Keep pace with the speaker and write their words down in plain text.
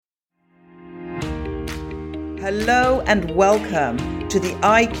Hello and welcome to the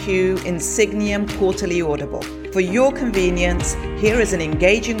IQ Insigniam Quarterly Audible. For your convenience, here is an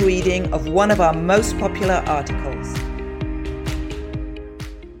engaging reading of one of our most popular articles.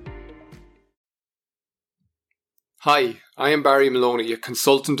 Hi, I am Barry Maloney, a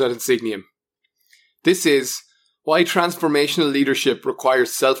consultant at Insigniam. This is Why Transformational Leadership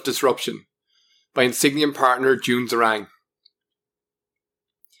Requires Self-Disruption by Insigniam partner June Zerang.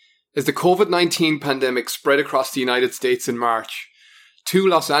 As the COVID-19 pandemic spread across the United States in March, two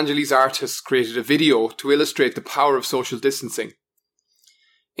Los Angeles artists created a video to illustrate the power of social distancing.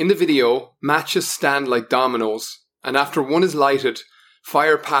 In the video, matches stand like dominoes, and after one is lighted,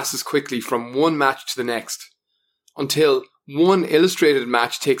 fire passes quickly from one match to the next, until one illustrated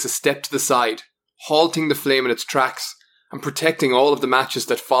match takes a step to the side, halting the flame in its tracks and protecting all of the matches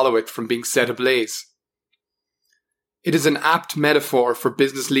that follow it from being set ablaze. It is an apt metaphor for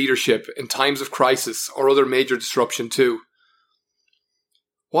business leadership in times of crisis or other major disruption too.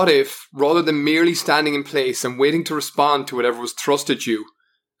 What if, rather than merely standing in place and waiting to respond to whatever was thrust at you,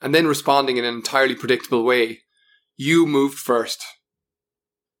 and then responding in an entirely predictable way, you moved first?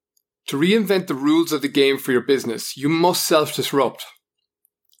 To reinvent the rules of the game for your business, you must self-disrupt.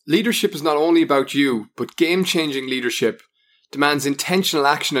 Leadership is not only about you, but game-changing leadership demands intentional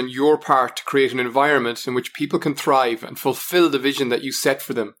action on your part to create an environment in which people can thrive and fulfill the vision that you set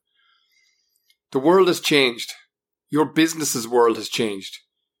for them. The world has changed. Your business's world has changed.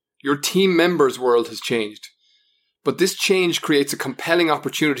 Your team members' world has changed. But this change creates a compelling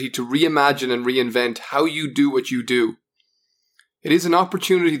opportunity to reimagine and reinvent how you do what you do. It is an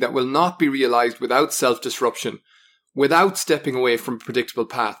opportunity that will not be realized without self-disruption, without stepping away from a predictable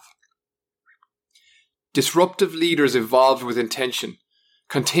path. Disruptive leaders evolved with intention,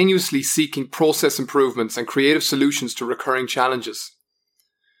 continuously seeking process improvements and creative solutions to recurring challenges.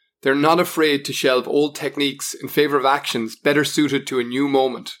 They're not afraid to shelve old techniques in favor of actions better suited to a new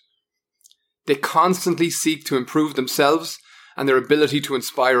moment. They constantly seek to improve themselves and their ability to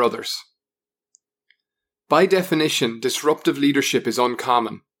inspire others. By definition, disruptive leadership is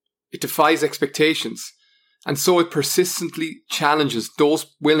uncommon. It defies expectations, and so it persistently challenges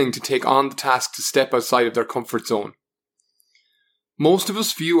those willing to take on the task to step outside of their comfort zone. Most of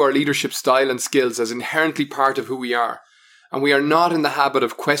us view our leadership style and skills as inherently part of who we are, and we are not in the habit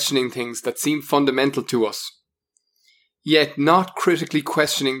of questioning things that seem fundamental to us. Yet, not critically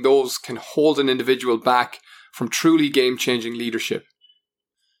questioning those can hold an individual back from truly game-changing leadership.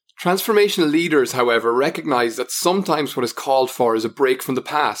 Transformational leaders, however, recognize that sometimes what is called for is a break from the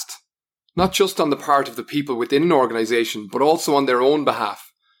past. Not just on the part of the people within an organization, but also on their own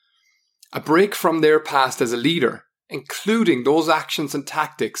behalf. A break from their past as a leader, including those actions and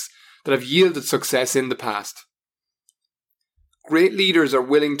tactics that have yielded success in the past. Great leaders are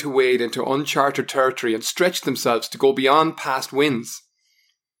willing to wade into uncharted territory and stretch themselves to go beyond past wins.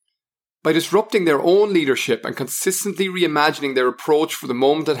 By disrupting their own leadership and consistently reimagining their approach for the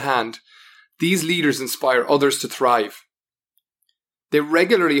moment at hand, these leaders inspire others to thrive. They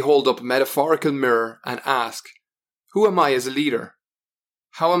regularly hold up a metaphorical mirror and ask, who am I as a leader?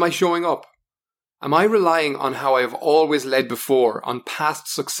 How am I showing up? Am I relying on how I have always led before, on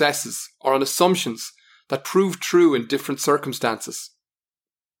past successes, or on assumptions that prove true in different circumstances?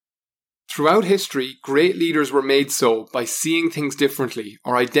 Throughout history, great leaders were made so by seeing things differently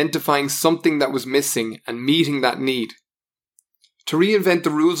or identifying something that was missing and meeting that need. To reinvent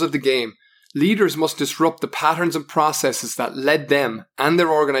the rules of the game, leaders must disrupt the patterns and processes that led them and their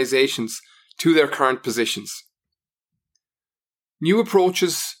organizations to their current positions. New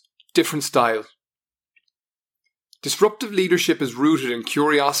approaches, different style. Disruptive leadership is rooted in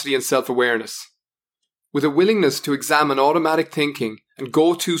curiosity and self-awareness. With a willingness to examine automatic thinking and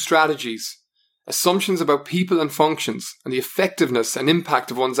go-to strategies, assumptions about people and functions, and the effectiveness and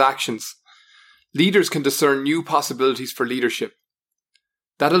impact of one's actions, leaders can discern new possibilities for leadership.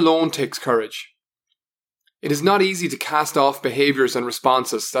 That alone takes courage. It is not easy to cast off behaviours and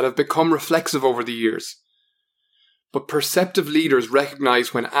responses that have become reflexive over the years. But perceptive leaders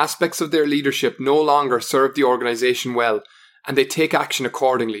recognise when aspects of their leadership no longer serve the organisation well, and they take action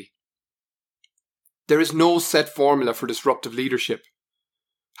accordingly. There is no set formula for disruptive leadership.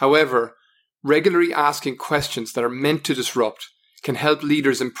 However, regularly asking questions that are meant to disrupt can help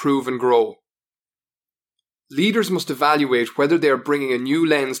leaders improve and grow. Leaders must evaluate whether they are bringing a new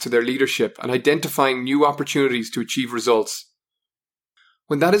lens to their leadership and identifying new opportunities to achieve results.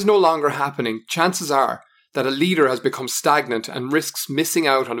 When that is no longer happening, chances are that a leader has become stagnant and risks missing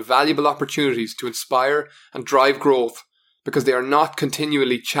out on valuable opportunities to inspire and drive growth because they are not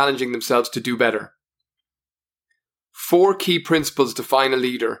continually challenging themselves to do better. 4 key principles define a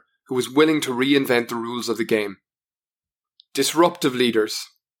leader who is willing to reinvent the rules of the game. Disruptive leaders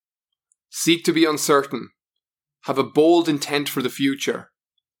seek to be uncertain, have a bold intent for the future,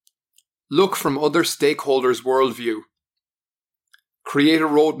 look from other stakeholders' worldview, create a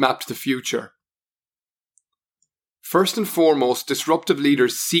roadmap to the future. First and foremost, disruptive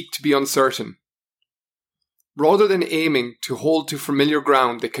leaders seek to be uncertain. Rather than aiming to hold to familiar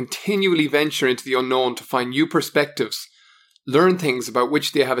ground, they continually venture into the unknown to find new perspectives, learn things about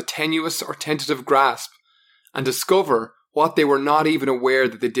which they have a tenuous or tentative grasp, and discover what they were not even aware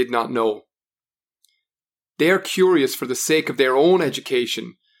that they did not know. They are curious for the sake of their own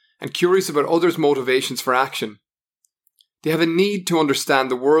education and curious about others' motivations for action. They have a need to understand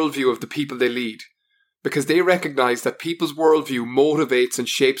the worldview of the people they lead, because they recognize that people's worldview motivates and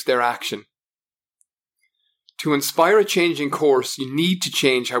shapes their action. To inspire a changing course, you need to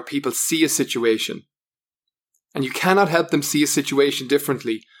change how people see a situation. And you cannot help them see a situation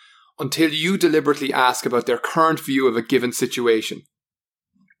differently until you deliberately ask about their current view of a given situation.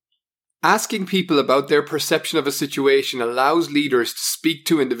 Asking people about their perception of a situation allows leaders to speak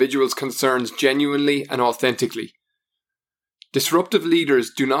to individuals' concerns genuinely and authentically. Disruptive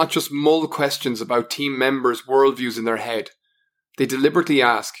leaders do not just mull questions about team members' worldviews in their head. They deliberately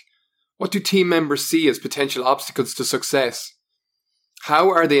ask, what do team members see as potential obstacles to success?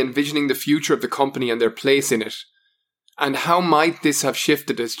 How are they envisioning the future of the company and their place in it? And how might this have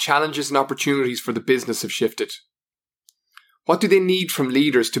shifted as challenges and opportunities for the business have shifted? What do they need from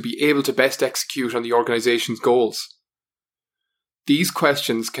leaders to be able to best execute on the organization's goals? These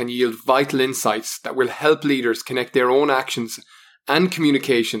questions can yield vital insights that will help leaders connect their own actions and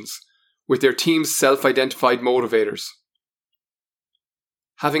communications with their team's self-identified motivators.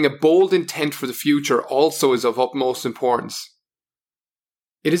 Having a bold intent for the future also is of utmost importance.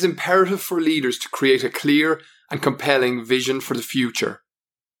 It is imperative for leaders to create a clear and compelling vision for the future.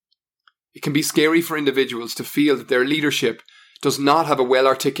 It can be scary for individuals to feel that their leadership does not have a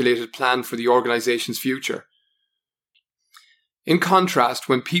well-articulated plan for the organization's future. In contrast,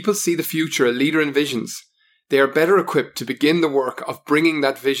 when people see the future a leader envisions, they are better equipped to begin the work of bringing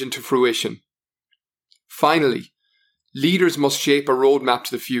that vision to fruition. Finally, leaders must shape a roadmap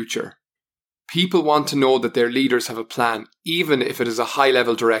to the future. People want to know that their leaders have a plan, even if it is a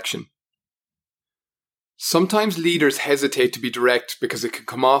high-level direction. Sometimes leaders hesitate to be direct because it can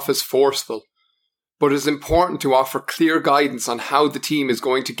come off as forceful, but it is important to offer clear guidance on how the team is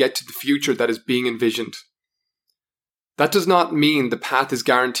going to get to the future that is being envisioned. That does not mean the path is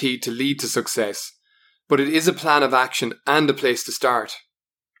guaranteed to lead to success, but it is a plan of action and a place to start.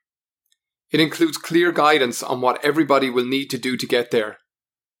 It includes clear guidance on what everybody will need to do to get there,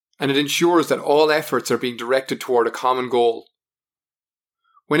 and it ensures that all efforts are being directed toward a common goal.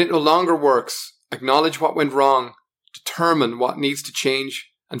 When it no longer works, acknowledge what went wrong, determine what needs to change,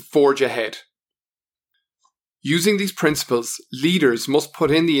 and forge ahead. Using these principles, leaders must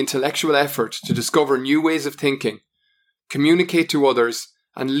put in the intellectual effort to discover new ways of thinking, communicate to others,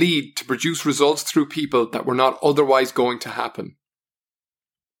 and lead to produce results through people that were not otherwise going to happen.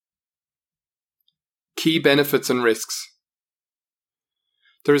 Key benefits and risks.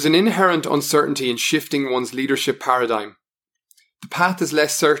 There is an inherent uncertainty in shifting one's leadership paradigm. The path is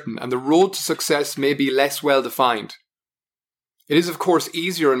less certain and the road to success may be less well defined. It is of course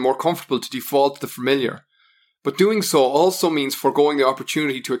easier and more comfortable to default to the familiar, but doing so also means foregoing the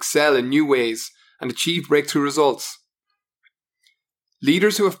opportunity to excel in new ways and achieve breakthrough results.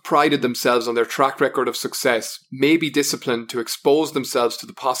 Leaders who have prided themselves on their track record of success may be disciplined to expose themselves to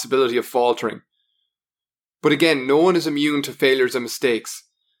the possibility of faltering. But again, no one is immune to failures and mistakes,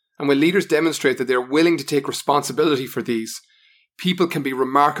 and when leaders demonstrate that they are willing to take responsibility for these, people can be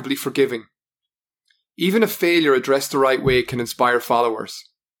remarkably forgiving. Even a failure addressed the right way can inspire followers.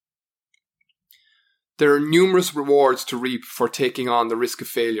 There are numerous rewards to reap for taking on the risk of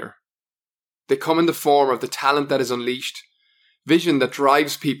failure. They come in the form of the talent that is unleashed, vision that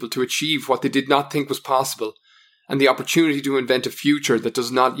drives people to achieve what they did not think was possible, and the opportunity to invent a future that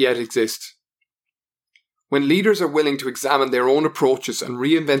does not yet exist. When leaders are willing to examine their own approaches and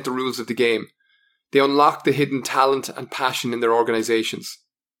reinvent the rules of the game, they unlock the hidden talent and passion in their organizations.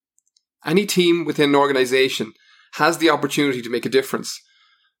 Any team within an organization has the opportunity to make a difference,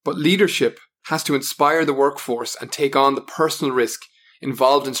 but leadership has to inspire the workforce and take on the personal risk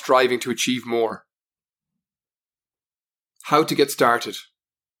involved in striving to achieve more. How to get started.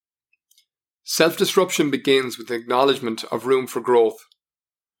 Self-disruption begins with the acknowledgement of room for growth.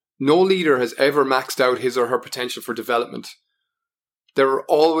 No leader has ever maxed out his or her potential for development. There are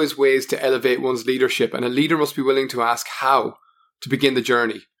always ways to elevate one's leadership, and a leader must be willing to ask how to begin the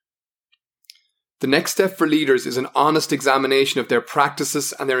journey. The next step for leaders is an honest examination of their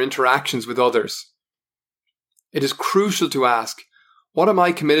practices and their interactions with others. It is crucial to ask, what am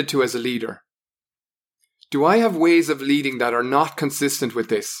I committed to as a leader? Do I have ways of leading that are not consistent with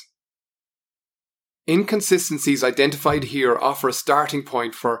this? Inconsistencies identified here offer a starting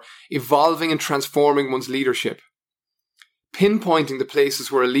point for evolving and transforming one's leadership. Pinpointing the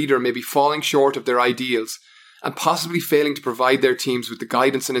places where a leader may be falling short of their ideals and possibly failing to provide their teams with the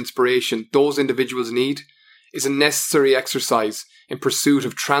guidance and inspiration those individuals need is a necessary exercise in pursuit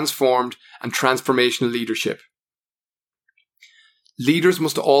of transformed and transformational leadership. Leaders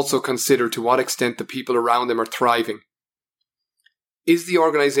must also consider to what extent the people around them are thriving. Is the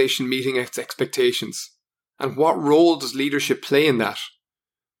organisation meeting its expectations? And what role does leadership play in that?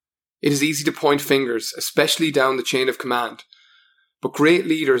 It is easy to point fingers, especially down the chain of command. But great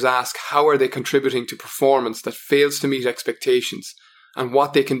leaders ask how are they contributing to performance that fails to meet expectations and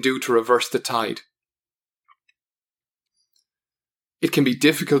what they can do to reverse the tide. It can be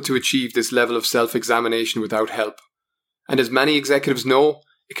difficult to achieve this level of self-examination without help. And as many executives know,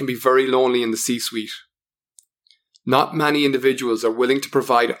 it can be very lonely in the C-suite. Not many individuals are willing to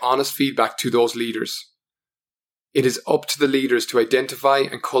provide honest feedback to those leaders. It is up to the leaders to identify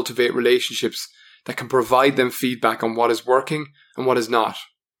and cultivate relationships that can provide them feedback on what is working and what is not.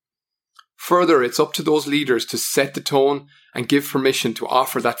 Further, it's up to those leaders to set the tone and give permission to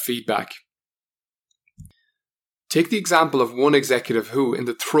offer that feedback. Take the example of one executive who, in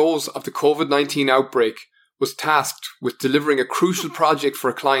the throes of the COVID-19 outbreak, was tasked with delivering a crucial project for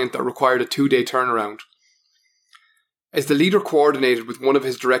a client that required a 2-day turnaround. As the leader coordinated with one of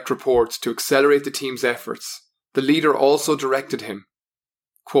his direct reports to accelerate the team's efforts, the leader also directed him,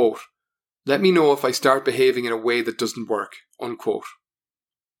 quote, "Let me know if I start behaving in a way that doesn't work," unquote.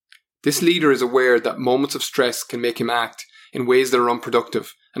 This leader is aware that moments of stress can make him act in ways that are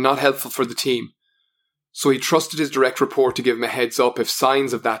unproductive and not helpful for the team, so he trusted his direct report to give him a heads up if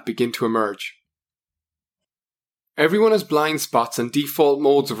signs of that begin to emerge. Everyone has blind spots and default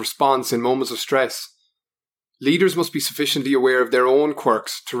modes of response in moments of stress. Leaders must be sufficiently aware of their own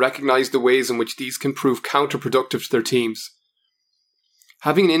quirks to recognise the ways in which these can prove counterproductive to their teams.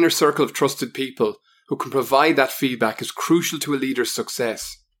 Having an inner circle of trusted people who can provide that feedback is crucial to a leader's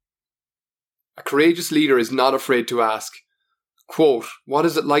success. A courageous leader is not afraid to ask, quote, "What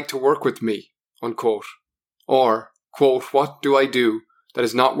is it like to work with me?" unquote. Or, quote, "What do I do that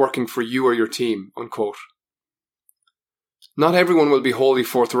is not working for you or your team?" unquote. Not everyone will be wholly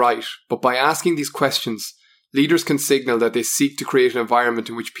forthright, but by asking these questions, leaders can signal that they seek to create an environment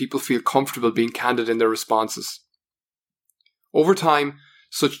in which people feel comfortable being candid in their responses. Over time,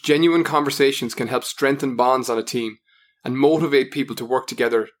 such genuine conversations can help strengthen bonds on a team and motivate people to work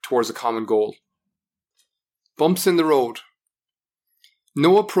together towards a common goal. Bumps in the road.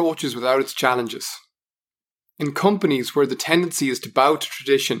 No approach is without its challenges. In companies where the tendency is to bow to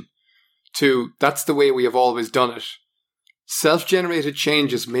tradition, to "that's the way we have always done it," self-generated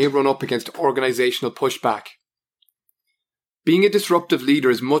changes may run up against organisational pushback. Being a disruptive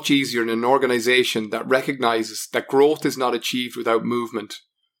leader is much easier in an organisation that recognises that growth is not achieved without movement.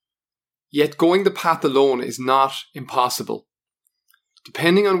 Yet going the path alone is not impossible.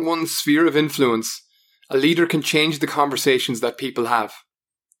 Depending on one's sphere of influence, a leader can change the conversations that people have.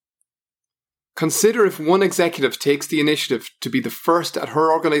 Consider if one executive takes the initiative to be the first at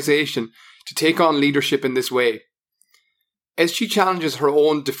her organisation to take on leadership in this way. As she challenges her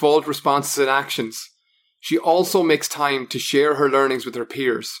own default responses and actions, she also makes time to share her learnings with her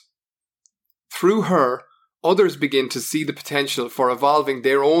peers. Through her, others begin to see the potential for evolving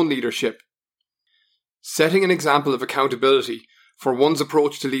their own leadership. Setting an example of accountability for one's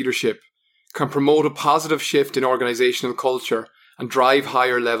approach to leadership can promote a positive shift in organisational culture and drive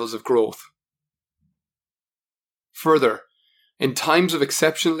higher levels of growth. Further, in times of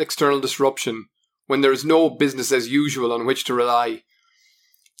exceptional external disruption, when there is no business as usual on which to rely,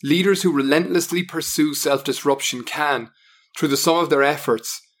 leaders who relentlessly pursue self-disruption can, through the sum of their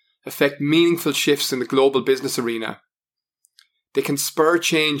efforts, effect meaningful shifts in the global business arena. They can spur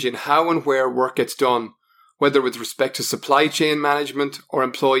change in how and where work gets done, whether with respect to supply chain management or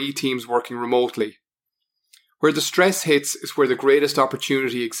employee teams working remotely. Where the stress hits is where the greatest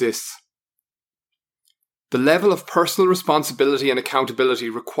opportunity exists. The level of personal responsibility and accountability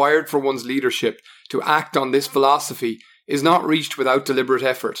required for one's leadership to act on this philosophy is not reached without deliberate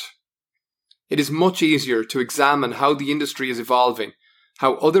effort. It is much easier to examine how the industry is evolving,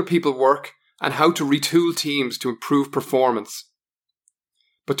 how other people work, and how to retool teams to improve performance.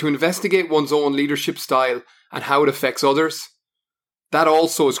 But to investigate one's own leadership style and how it affects others, that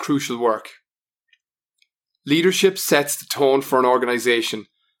also is crucial work. Leadership sets the tone for an organisation,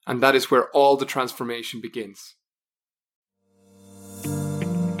 And that is where all the transformation begins.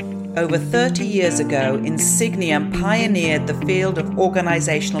 Over 30 years ago, Insigniam pioneered the field of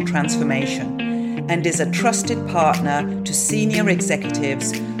organizational transformation and is a trusted partner to senior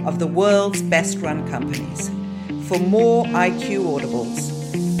executives of the world's best-run companies. For more IQ Audibles,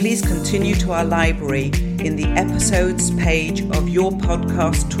 please continue to our library in the episodes page of your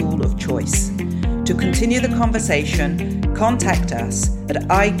podcast tool of choice. To continue the conversation, contact us at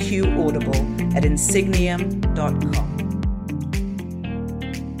iqaudible@insigniam.com.